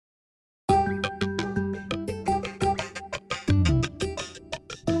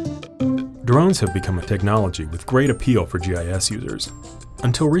Drones have become a technology with great appeal for GIS users.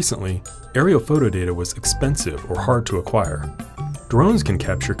 Until recently, aerial photo data was expensive or hard to acquire. Drones can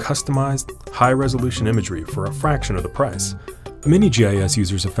capture customized, high-resolution imagery for a fraction of the price. Many GIS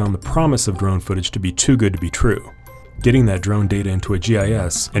users have found the promise of drone footage to be too good to be true. Getting that drone data into a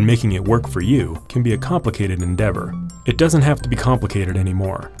GIS and making it work for you can be a complicated endeavor. It doesn't have to be complicated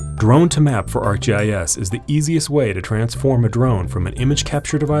anymore. Drone2Map for ArcGIS is the easiest way to transform a drone from an image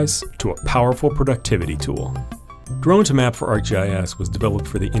capture device to a powerful productivity tool. Drone2Map for ArcGIS was developed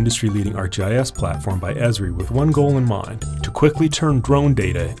for the industry-leading ArcGIS platform by Esri with one goal in mind: to quickly turn drone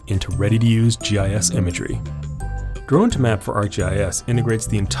data into ready-to-use GIS imagery. Drone2Map for ArcGIS integrates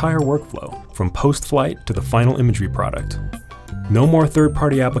the entire workflow, from post-flight to the final imagery product. No more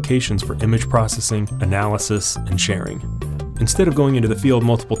third-party applications for image processing, analysis, and sharing. Instead of going into the field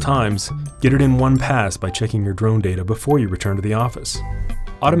multiple times, get it in one pass by checking your drone data before you return to the office.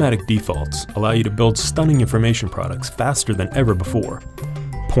 Automatic defaults allow you to build stunning information products faster than ever before.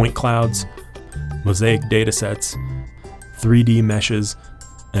 Point clouds, mosaic datasets, 3D meshes,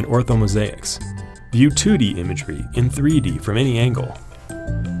 and orthomosaics. View 2D imagery in 3D from any angle.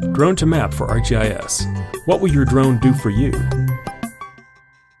 Drone2Map for ArcGIS. What will your drone do for you?